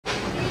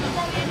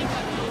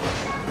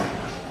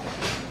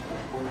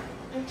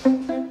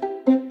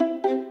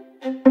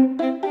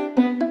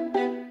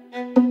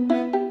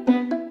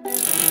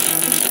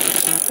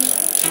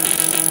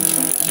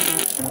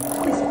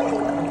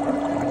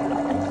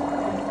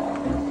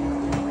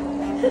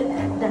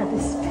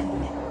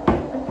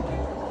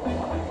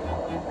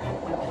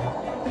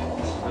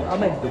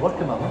meant to be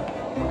working, Mama.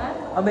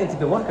 Huh? I'm meant to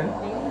be working.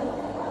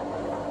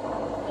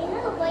 You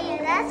know, but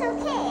that's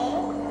okay.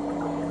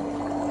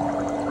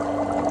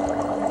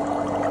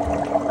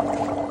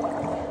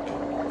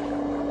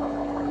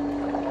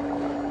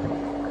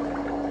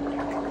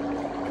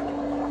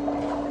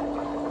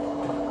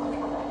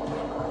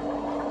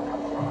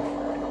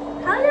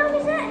 How long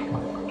is it?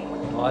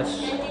 Oh,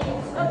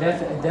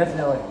 it's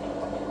definitely.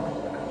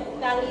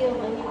 Tell you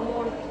when you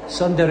more.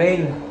 Sunday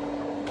rain.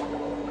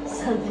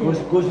 Something.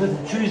 Goes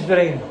with Tuesday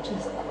rain.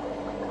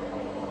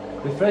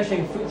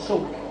 Refreshing fruit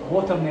soak,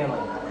 watermelon,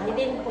 I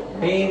didn't put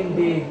much.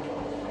 bendy.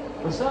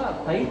 What's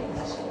that?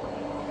 Pints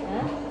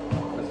Huh?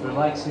 with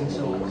relaxing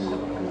soaks.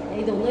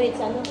 I don't know, it's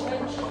ano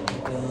French.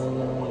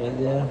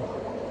 Yeah.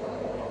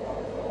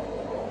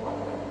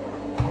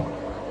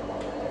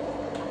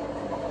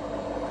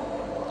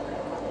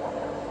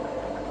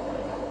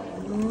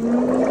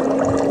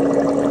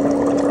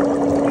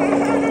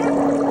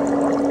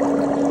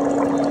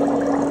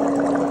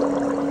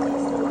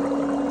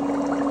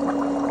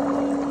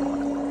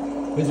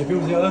 Does it feel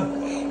good?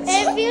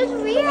 It feels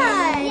weird.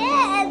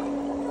 Yes.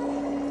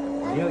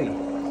 Really?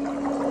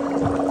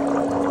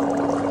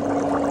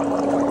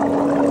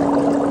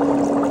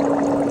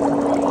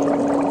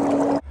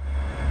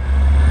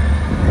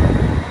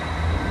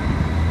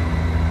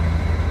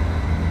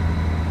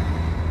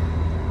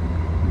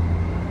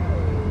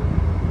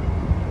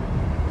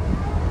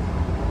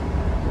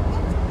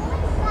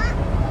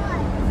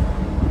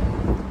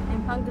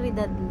 I'm hungry,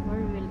 Dad.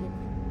 Where will it?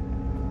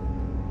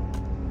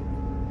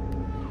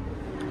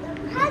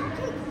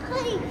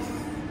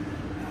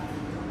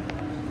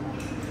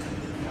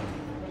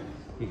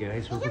 Hey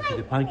guys, we're going to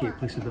the pancake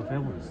place in the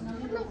films.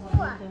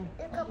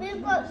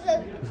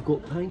 We've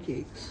got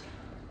pancakes.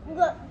 We've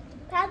got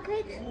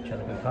pancakes.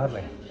 Chili con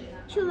carne.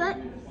 What?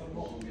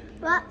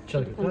 What?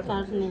 Chili con Con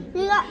carne. carne.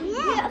 We got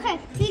okay.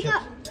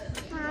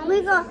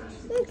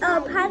 We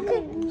got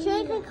pancake,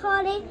 chicken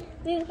curry.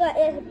 We've got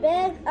a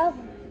bag of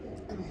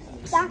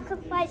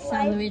sacrifice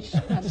Sandwich. We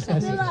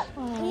got.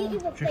 Can you even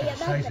put your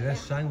mouth in there?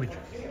 sandwich.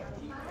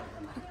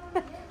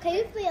 Can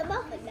you put your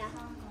mouth in there?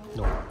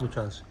 No, no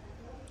chance.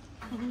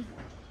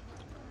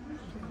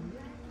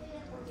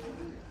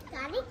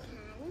 Daddy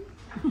can.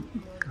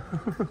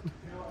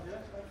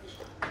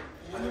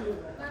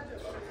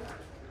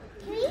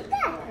 Can you eat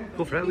that?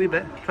 Go for it a wee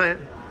bit. Try it.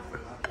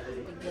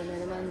 Tignan na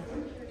naman.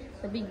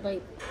 Sa big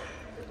bite.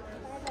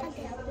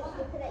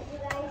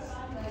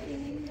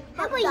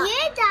 How about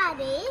you,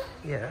 Daddy?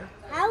 Yeah.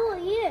 How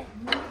about you?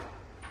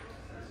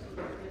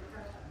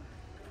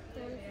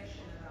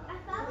 I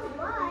found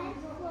one.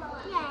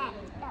 Yeah.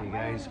 Hey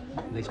guys,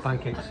 nice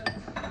pancakes.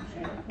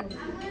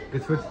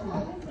 Good food.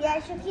 Yeah,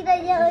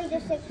 Shakira nearly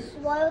just like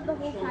swallowed the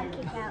whole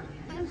pancake out.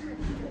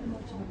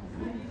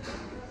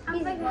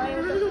 I'm like,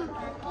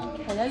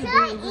 Hello, should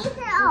I eat it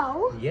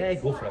all? Yeah,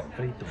 go for it.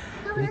 Frito.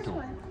 No, this Frito.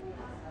 one.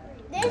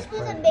 This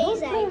was Don't play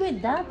amazing.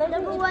 with that.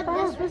 Number one,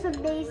 this was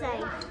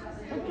amazing.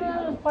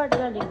 What's part,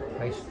 Daddy?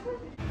 Nice.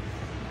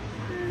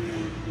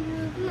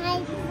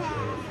 My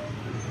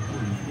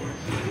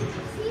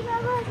see,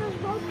 Mama, it was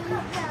both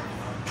cups out.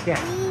 Yeah.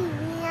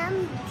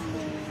 Yum.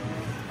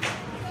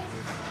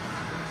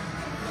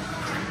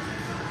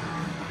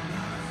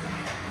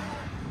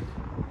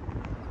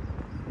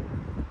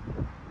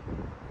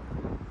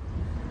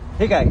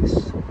 Hey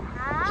guys,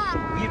 Hi.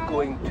 we're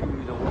going to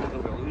the World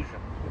of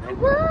Illusion.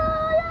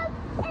 World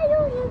of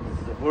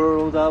illusion. The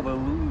World of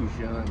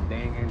Illusion.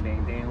 Ding ding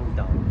ding ding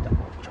dong dong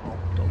dong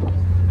dong.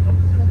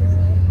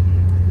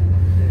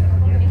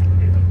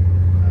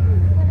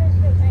 What is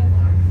your name?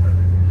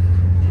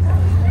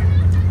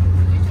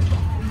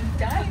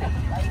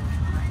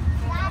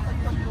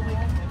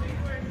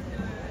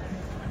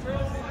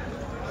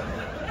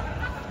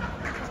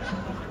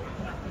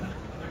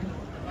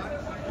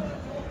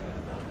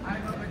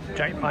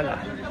 Giant panda.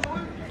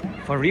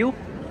 For real?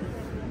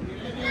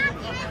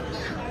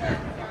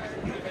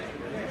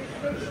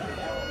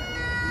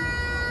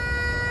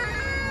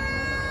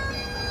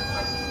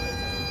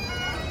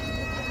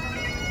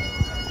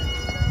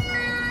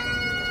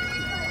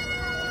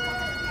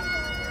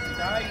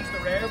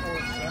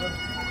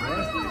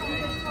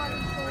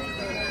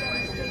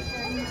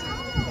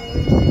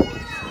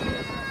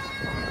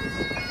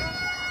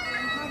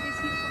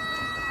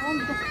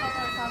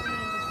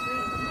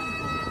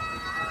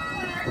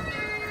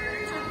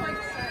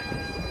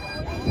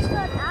 It's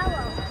got an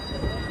owl.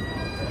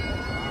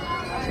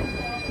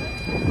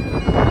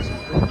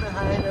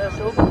 Behind us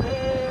over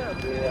there.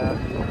 Yeah.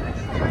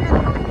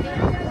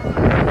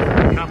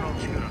 Camera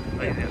Obscura,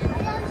 right there.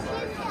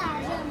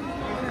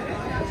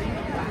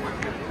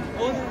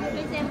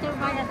 Please enter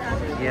by that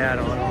other. Yeah,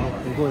 no,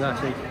 we'll go that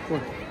side. Go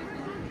on.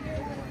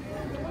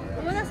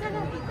 Muna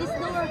sana. This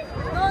door.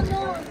 No,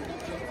 no.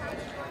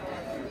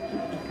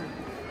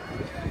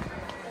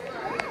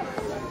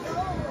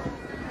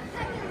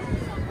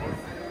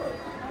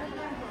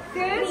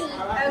 Good?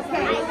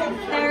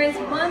 Okay. There is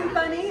one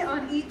bunny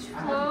on each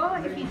floor.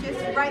 If you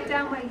just write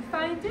down where you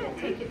find it,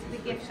 take it to the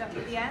gift shop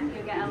at the end,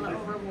 you'll get a little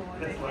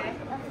reward, okay?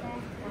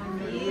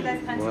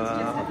 There's pencils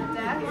just at the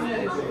desk.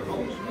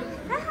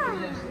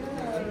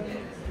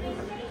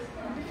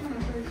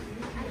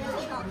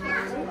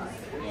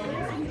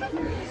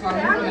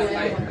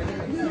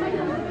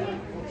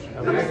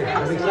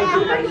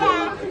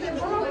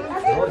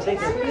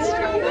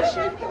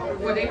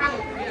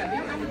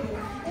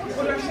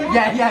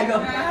 Yeah, go.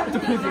 To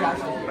prove you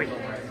actually.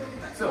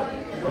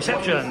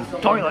 Reception,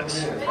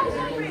 toilets,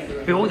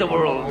 behold the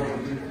world.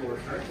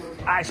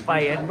 I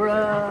Spy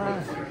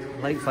Edinburgh,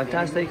 Light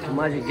Fantastic,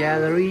 Magic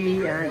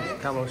Gallery, and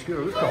Obscura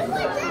Rooftop.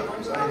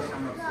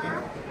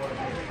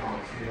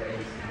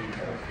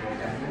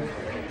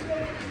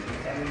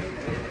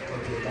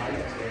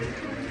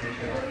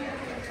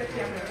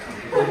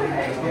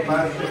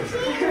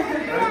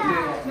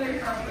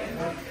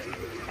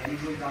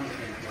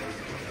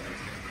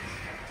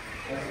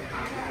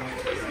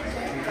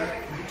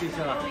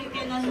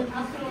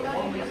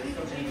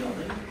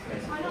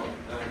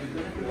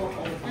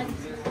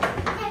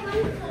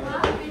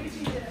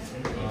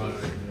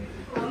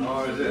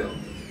 Oh, is it?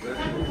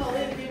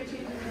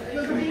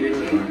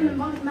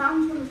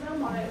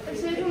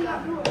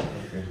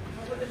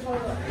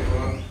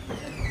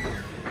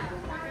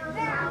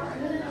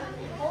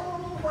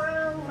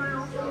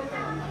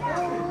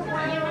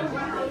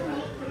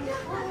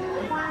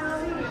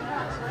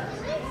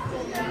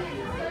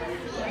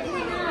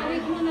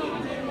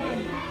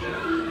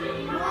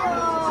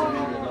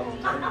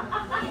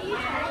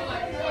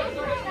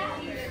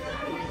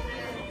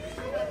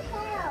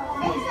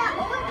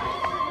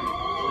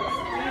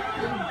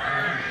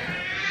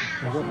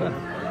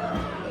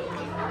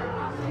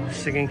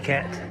 Singing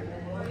cat.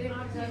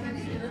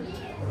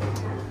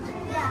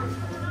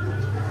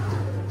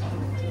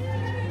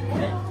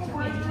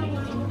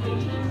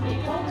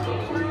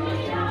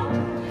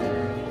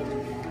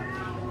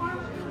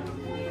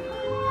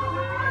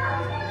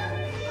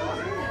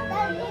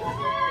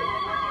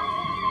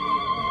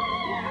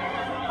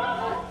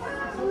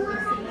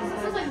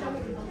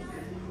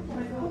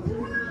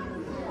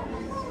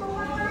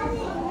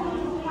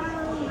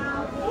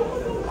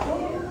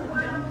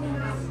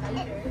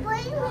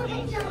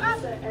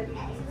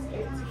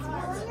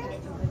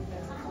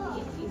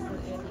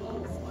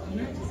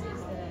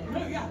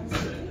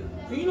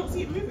 Can you not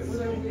see it moving?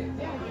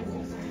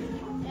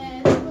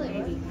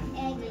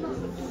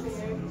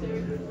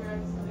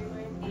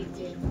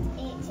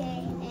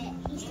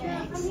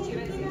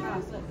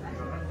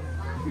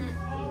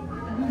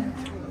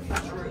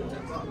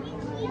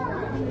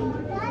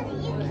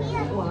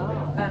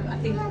 I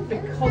think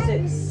because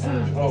it's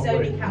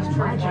only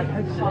capturing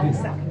like 5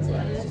 seconds,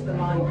 it's just the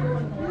line.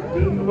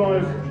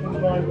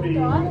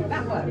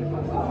 That works.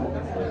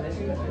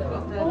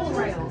 The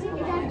trails.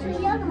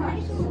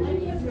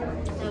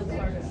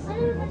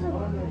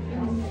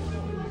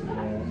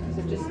 So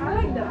just I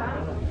like that.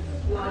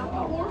 Line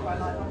up by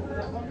line up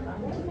that one.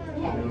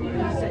 You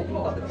said you've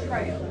got the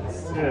trails.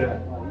 Yeah.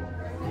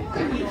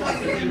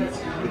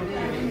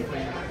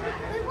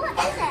 What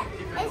is it?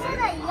 Is it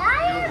a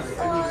lion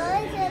or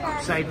is it a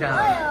Upside down.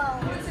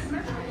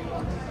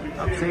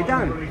 Upside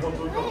down.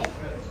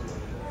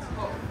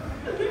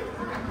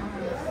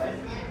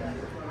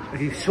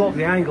 If you swap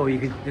the angle, you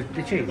could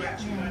the change.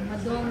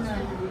 Madonna.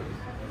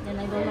 Then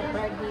I go to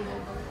Bradley.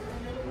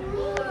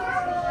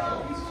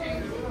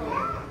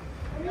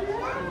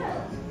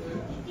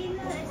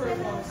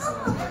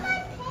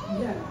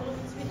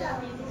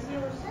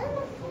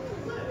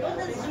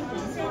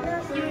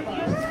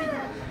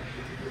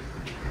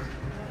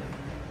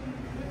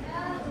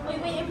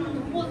 Wait,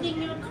 I'm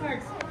holding your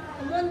cards.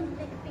 Come on,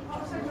 take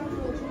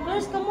pictures.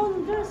 Girls, come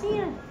on, girls,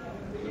 here.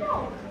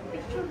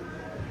 Picture.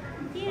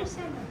 Here,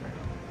 Sam.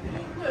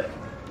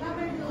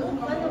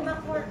 Ano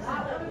backwards?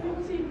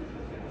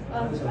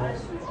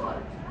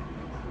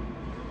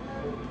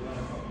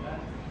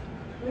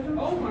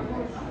 Oh my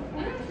god.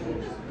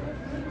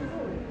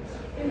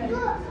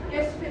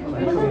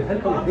 How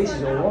come your face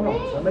is all warm up?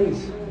 It's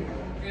amazing.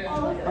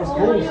 That's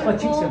cold. My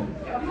cheeks in.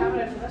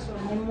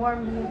 I'm warm.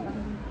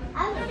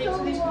 I'm so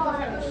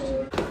warm.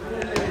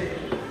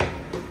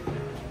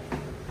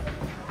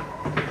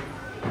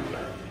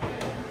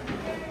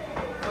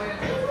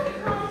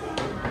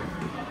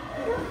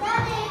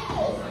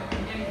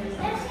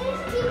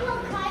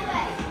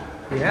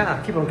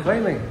 Yeah, keep on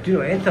climbing. Do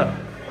not enter.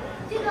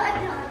 Do not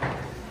enter.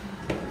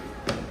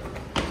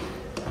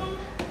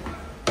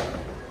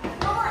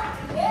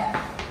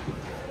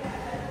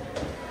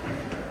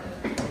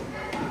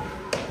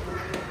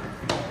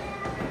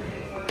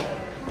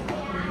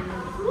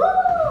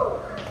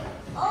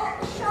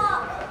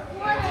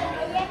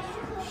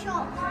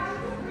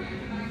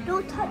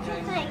 Don't touch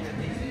anything.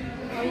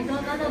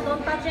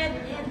 Don't touch it.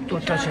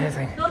 Don't touch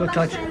anything. Don't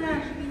touch.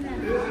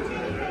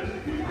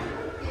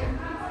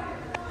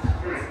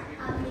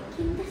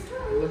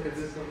 Look at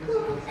this one.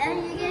 Are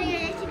you getting an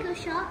electrical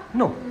shock?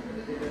 No.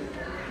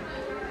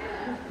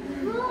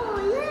 Oh,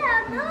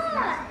 yeah, I'm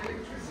not.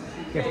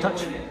 Yeah, touch.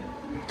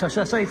 Touch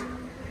that side.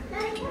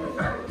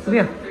 Come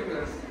here.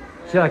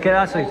 See, get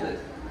that side.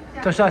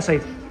 Touch that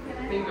side.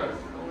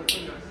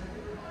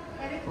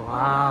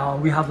 Wow,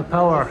 we have the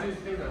power.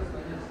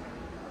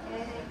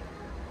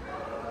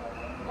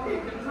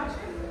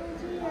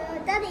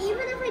 Daddy,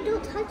 even if I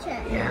don't touch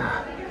it.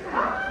 Yeah.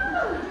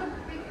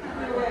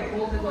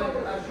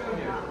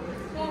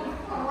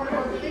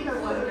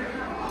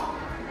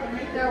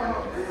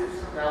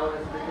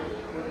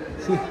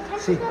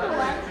 See.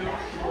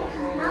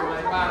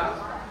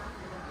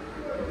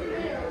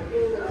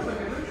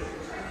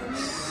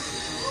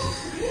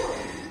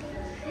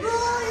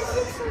 Oh, this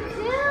is so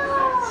cool.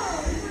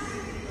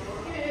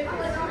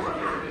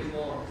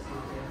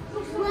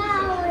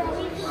 Wow,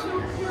 this is so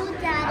cool,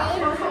 Daddy.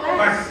 I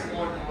need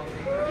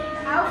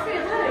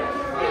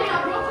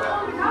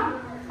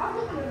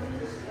it.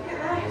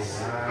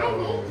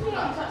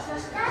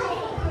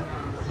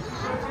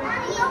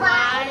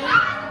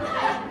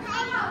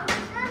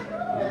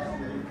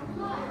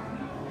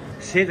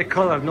 Say the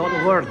colour, not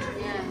the word.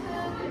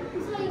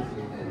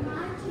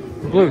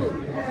 Blue.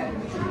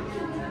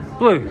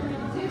 Blue.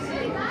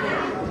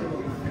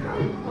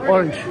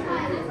 Orange.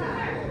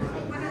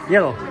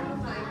 Yellow.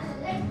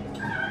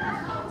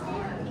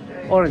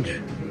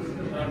 Orange.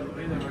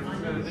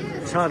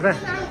 It's hard, eh?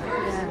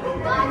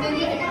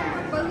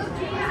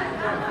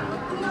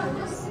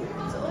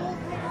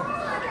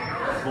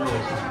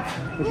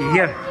 Look at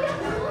here.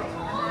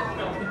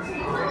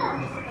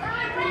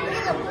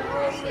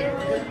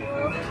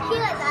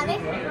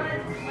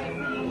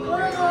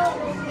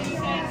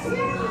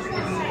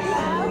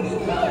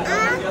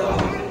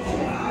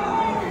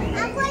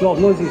 Drop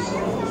noses.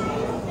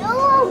 No,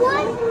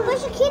 but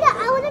Shakira,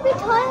 I want to be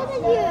taller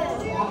than you.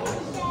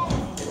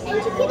 And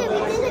Shakira, we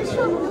didn't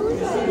show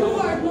noses.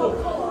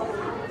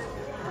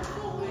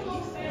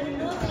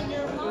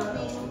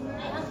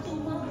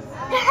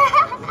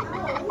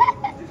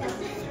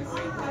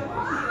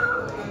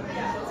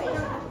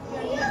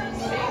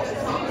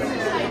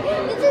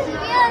 This is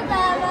real,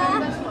 Mama.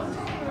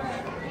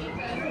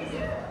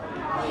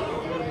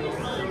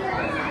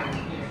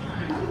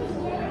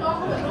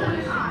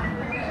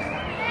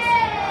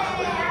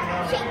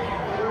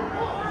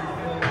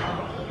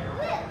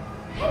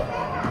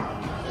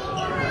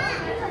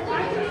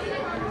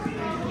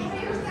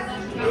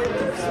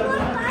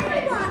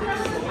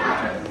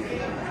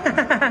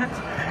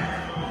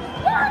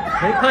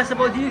 Very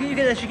possible. Do you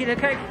get a Shakira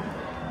cake?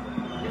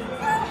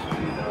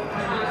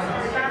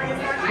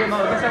 Get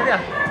Mama, what's out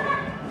there?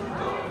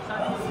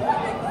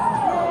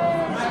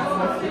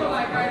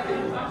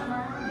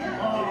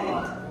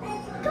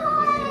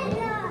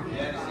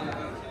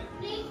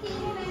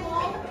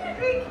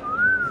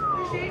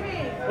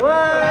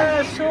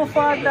 Whoa, so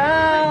far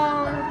down.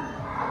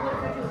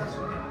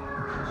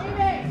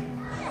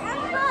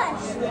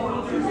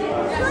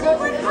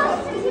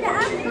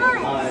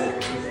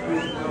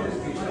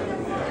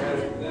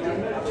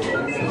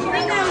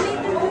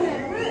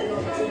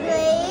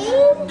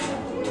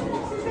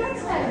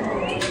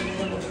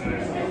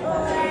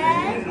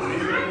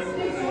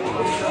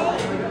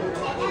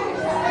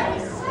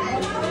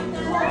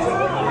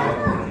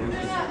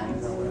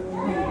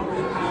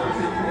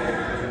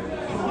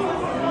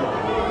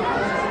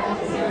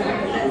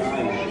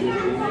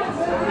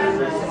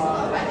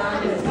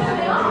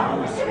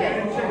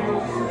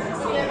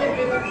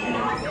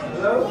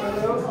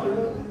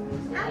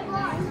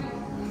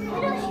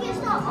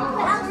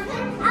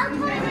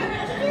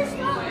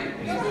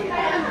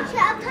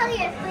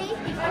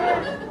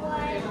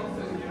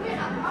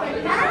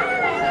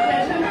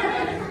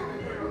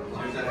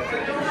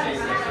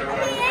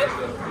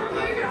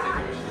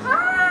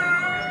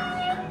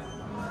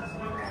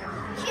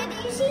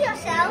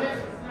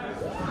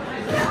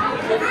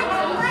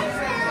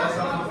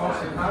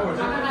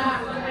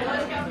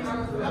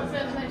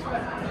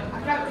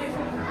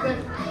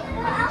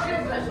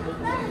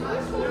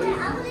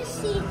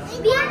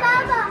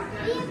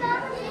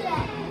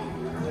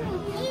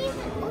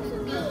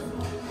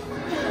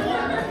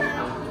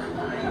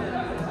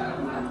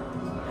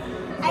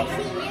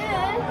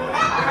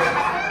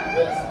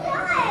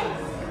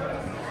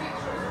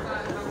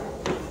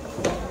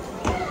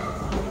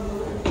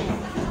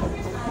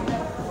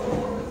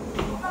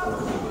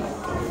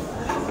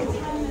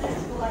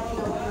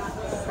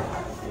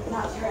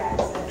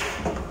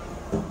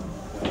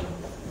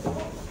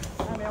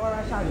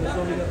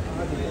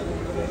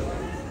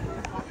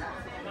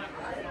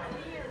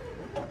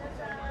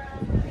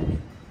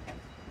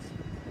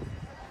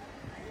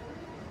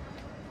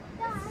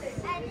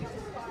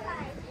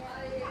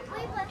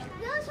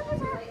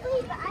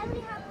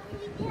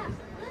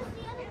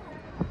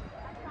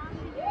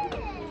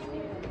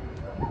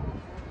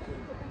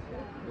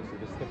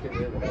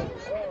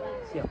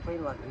 See a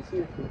plain one. You see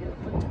it?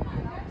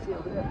 See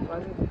over there,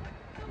 running.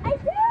 I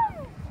do.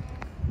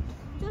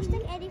 Don't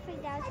stick anything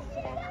down to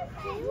that.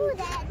 Do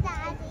that,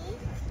 Daddy.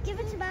 Give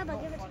it to Mama.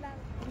 Give it to Mama.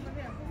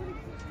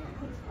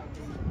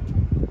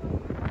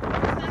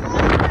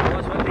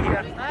 What's one to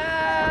here?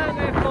 Ah,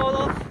 may fall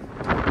off.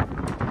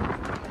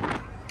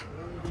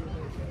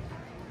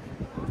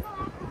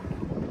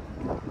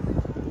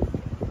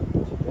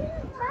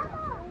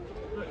 Mama.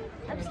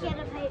 I'm scared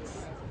of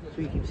heights.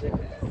 So you keep saying.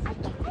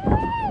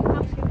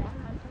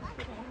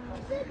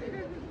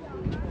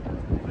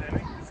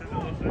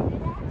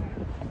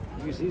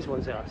 Use these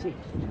ones there, see?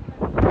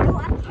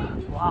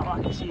 Wow,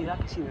 I can see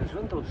those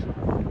windows.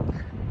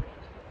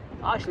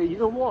 Actually, you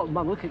know what,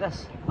 Mum, look at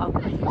this. You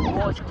can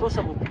watch close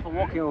up of people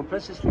walking on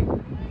Princess Street.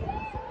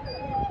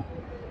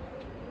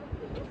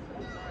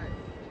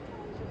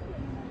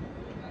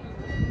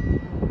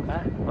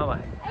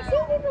 Mama,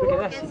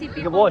 look at this. You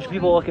can watch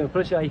people walking on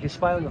Princess Street, you can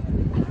spy on them.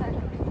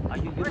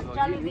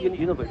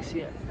 You know, but you see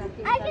it.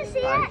 I can see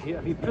it.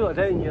 If you pull it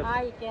down, your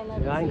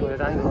angle,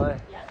 aye.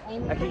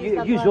 I can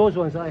use those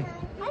ones, aye.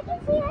 I can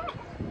see it.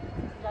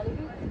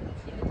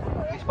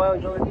 You spy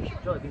on Jolly Beach.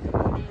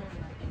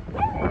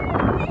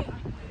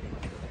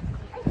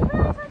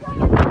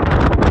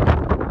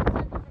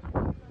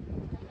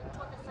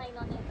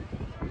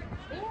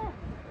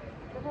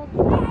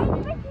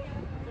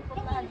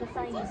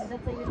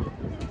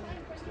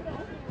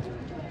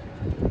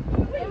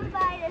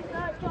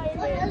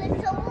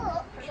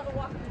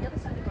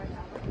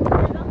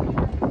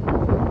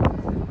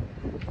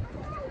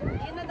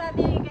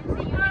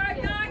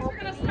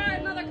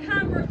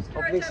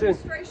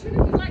 Demonstration if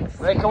you like to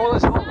see. Right, come on,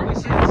 let's go. Let me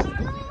see this.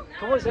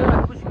 Come on,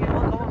 Sarah. Push your game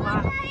on. Come on,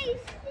 man.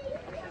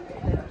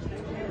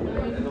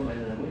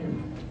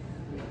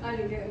 I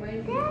didn't get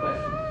mine.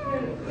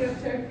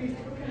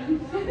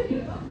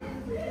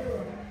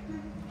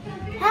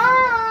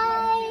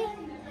 Hi!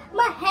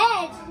 My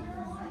head!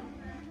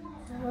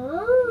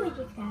 Oh, you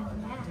can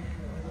have that.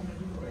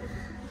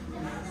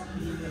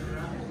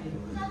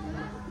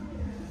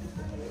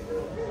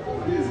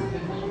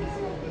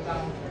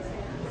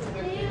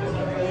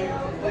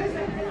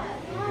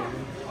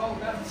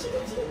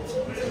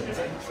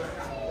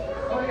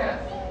 Oh yeah.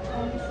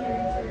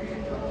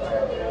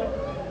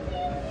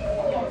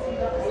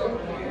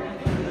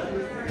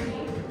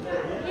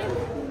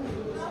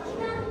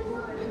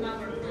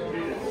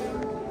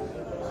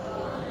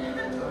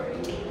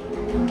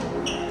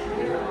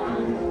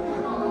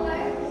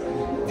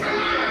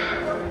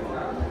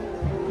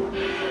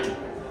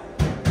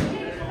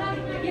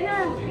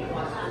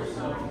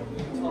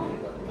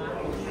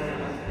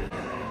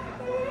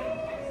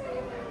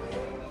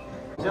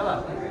 Zilla.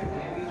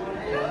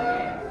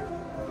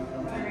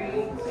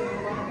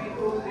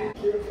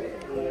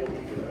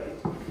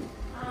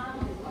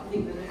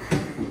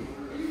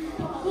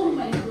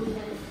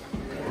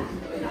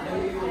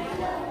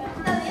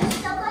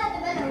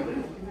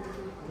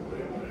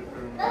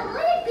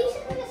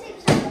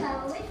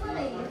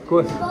 Go.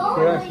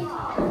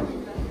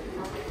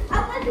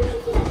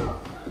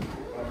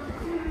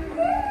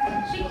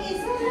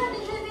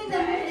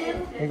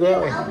 Go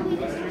that way.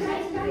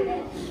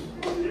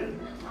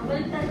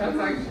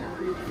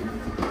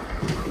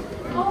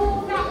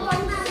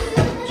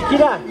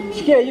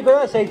 Shakira, you go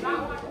that side.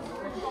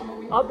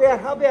 Up there,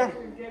 up.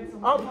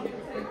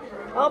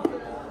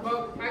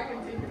 Well, I can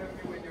take it up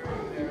when you're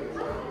over there.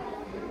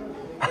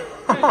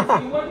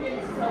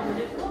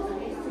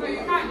 No, you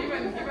can't,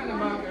 even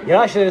above there.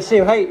 You're actually the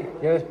same height.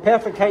 You're the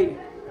perfect height.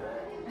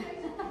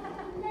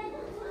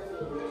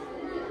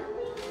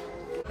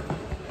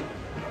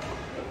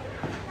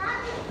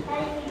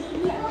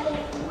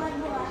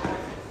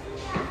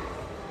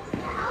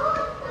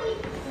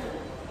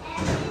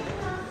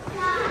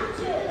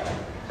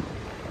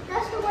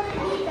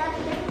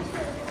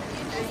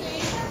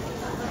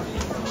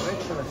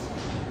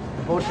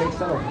 Both takes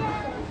tunnel.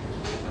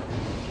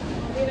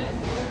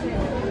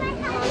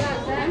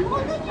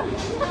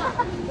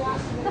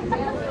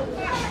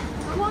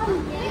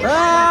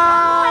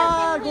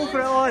 Ah, go for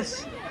it,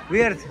 Oz.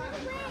 Weird.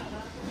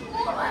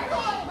 Oh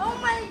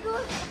my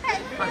god.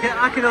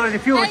 I can already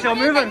feel myself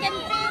moving.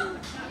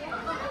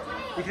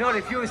 You can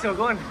already feel yourself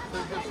going.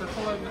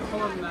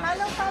 Follow.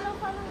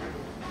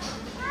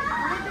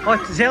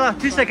 Oh, Zella,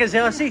 2 seconds,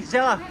 Zella. See,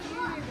 Zella.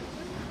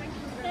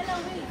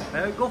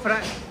 Go for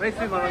it. Right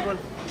through, man. I'm going.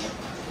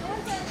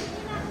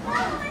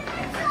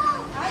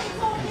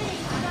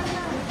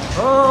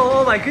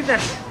 Oh my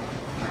goodness.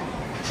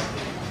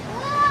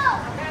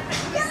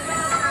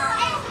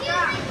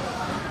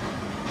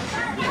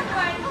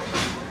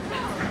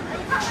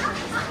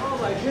 Oh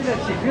my goodness,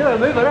 she's really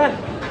moving, eh?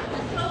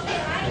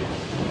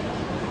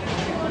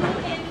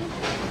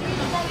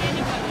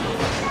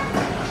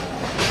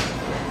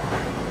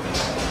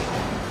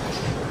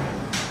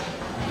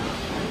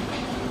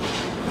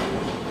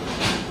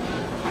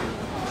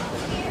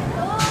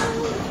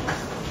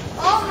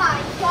 Oh my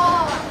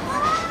god.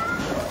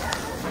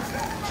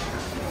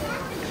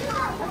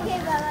 Okay,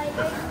 Bella, are you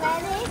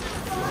ready?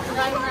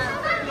 Right now.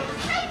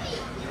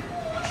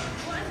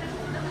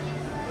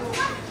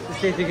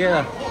 Stay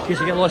together in case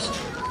you get lost.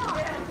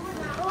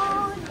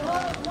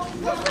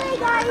 This way,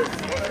 guys.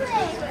 This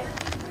way.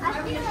 I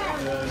feel it.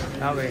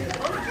 That way.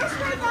 This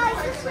way, guys.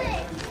 This way.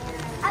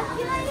 I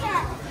feel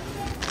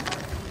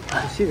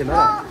it. You see the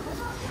mirror.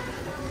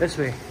 This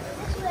way.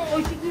 This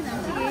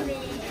way.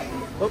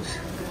 Oops.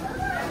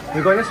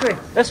 We're going this way.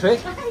 This way.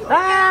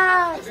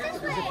 Ah! It's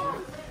this way.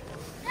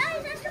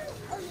 Guys, that's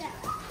oh yeah.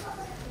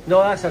 No,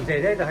 that's a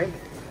dead end, I think.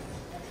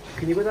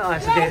 Can you go that? Ah,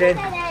 it's a dead end.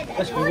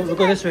 Let's go. We'll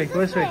go this way. Go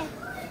this way.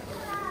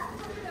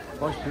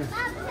 Watch me.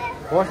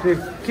 Watch me.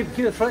 Keep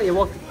it front of you.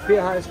 Walk. Put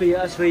your hat this way.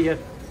 This way. You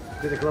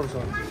put the gloves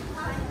on.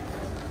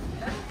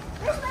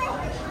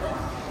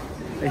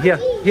 Here.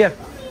 Here.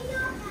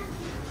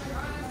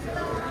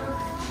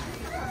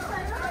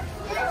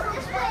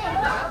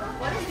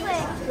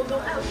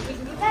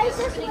 Guys,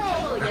 this way.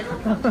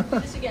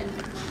 This again.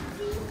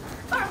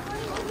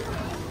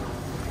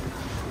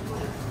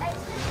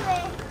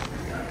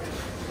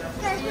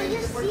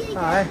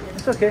 Aye,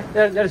 it's okay.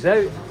 There's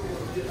out.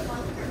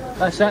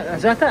 That's it.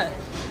 Is that it?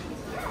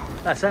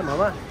 That's it,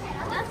 Mama.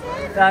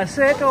 That's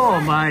it.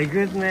 Oh my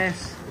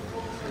goodness.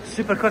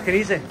 Super quick and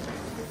easy.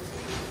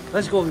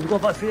 Let's go. We'll go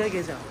back through that,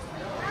 guys.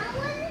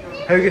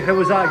 How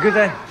was that? Good,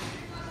 eh?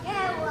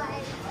 Yeah, it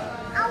was.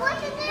 I want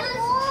to do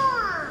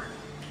more.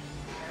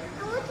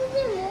 I want to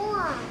do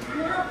more.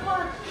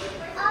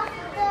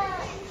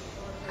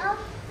 Of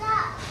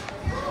that.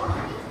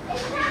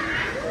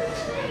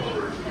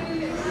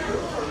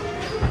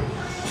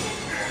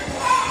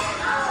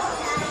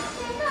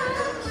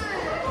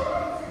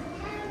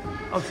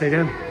 Upside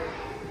down.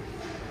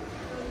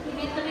 You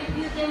need to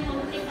review them when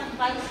we take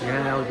advice.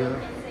 Yeah, I'll do it.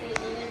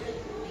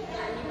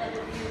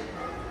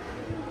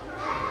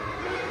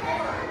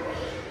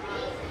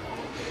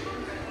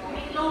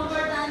 Make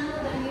longer than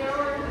the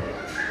mirror.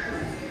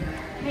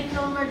 Make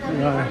longer than the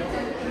Yeah. mirror.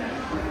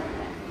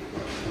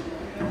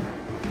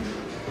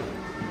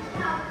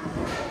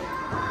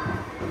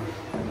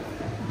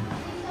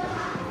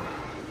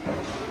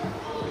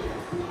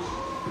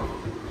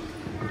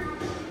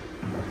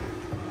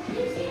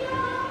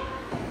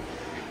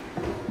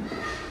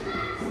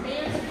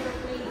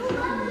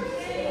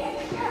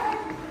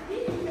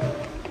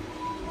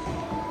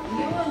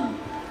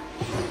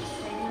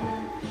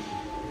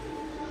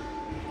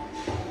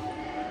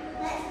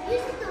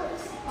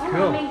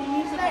 Cool. Make the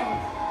music.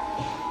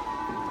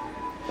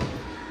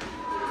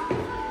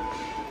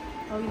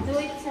 Oh, you do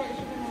it, sir.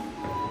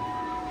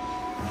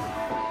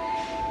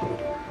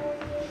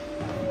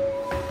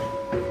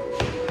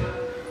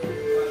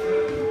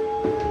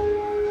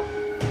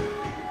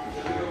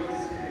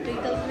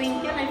 Twinkle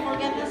twinkle, I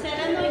forgot to say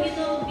ano, you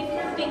do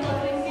before twinkle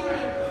twinkle.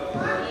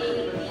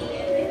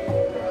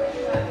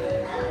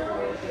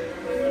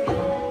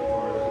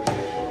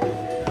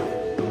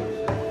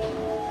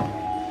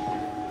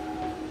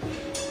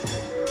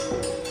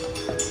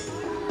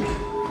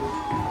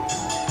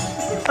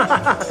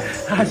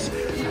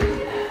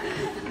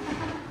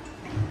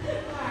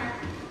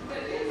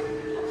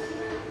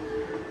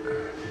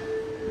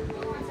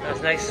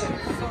 That's nice.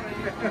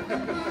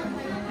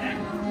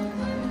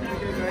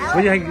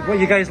 What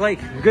you guys like?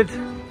 Good?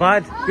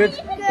 Bad? Good?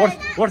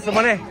 Worth the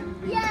money?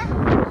 Yeah.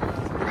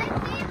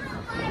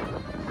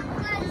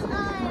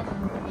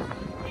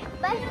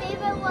 My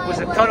favorite one Was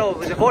it tunnel?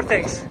 Was it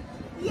vortex?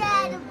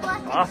 Yeah, the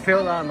bottom. I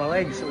felt that in my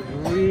legs. It was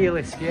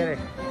really scary.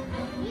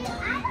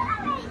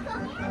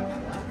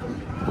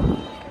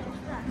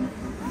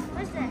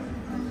 What's that?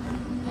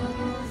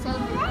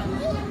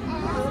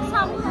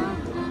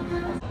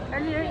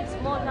 Earlier it's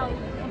small, now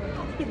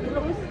it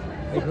grows.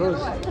 It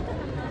grows.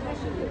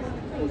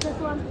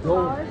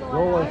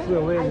 No one flew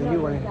away in the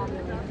new one.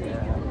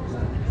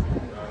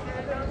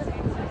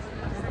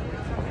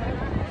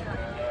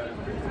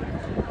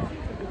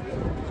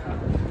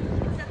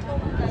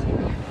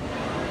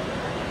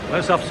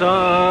 Let's have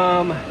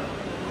some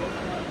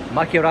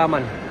maki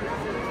ramen.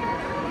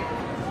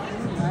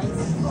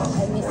 I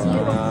miss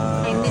you.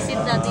 I miss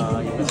it, Daddy.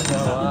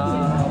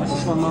 What's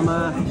this one, Mama?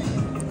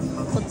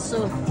 Kutsu.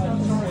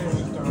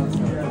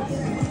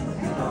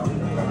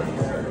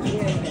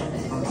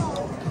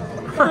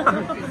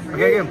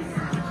 Okay, game.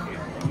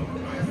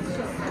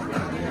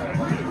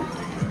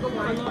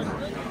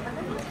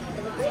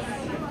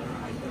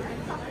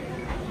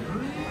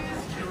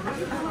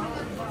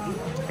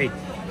 Hey.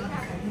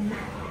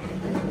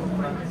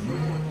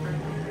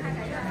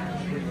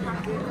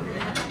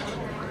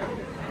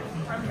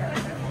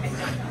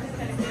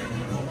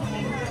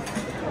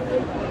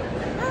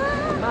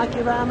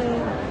 Maki ramen.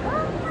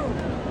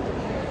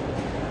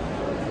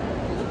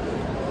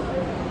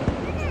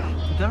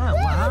 You done it?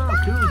 Wow,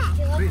 dude.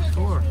 Great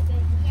score.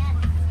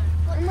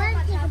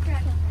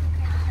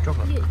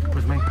 Chocolate.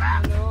 Where's mine?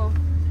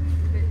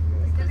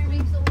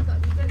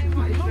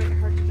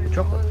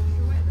 Chocolate.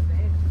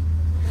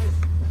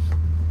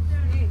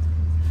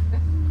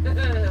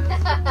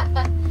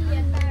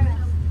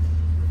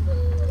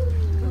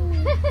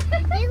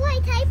 They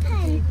like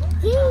typing.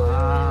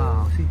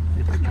 Wow. See?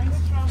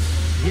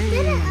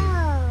 Yeah.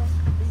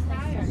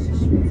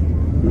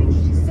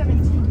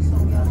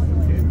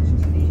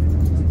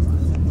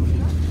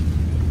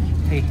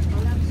 Hey.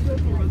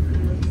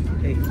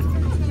 Hey.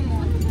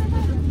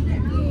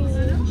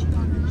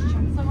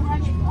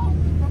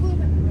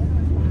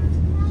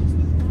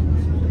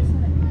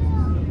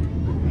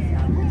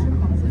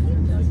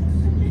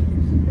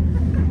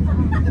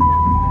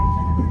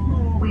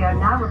 We are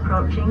now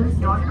approaching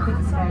North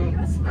Queensferry.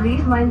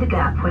 Please mind the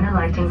gap when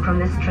alighting from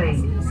this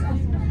train.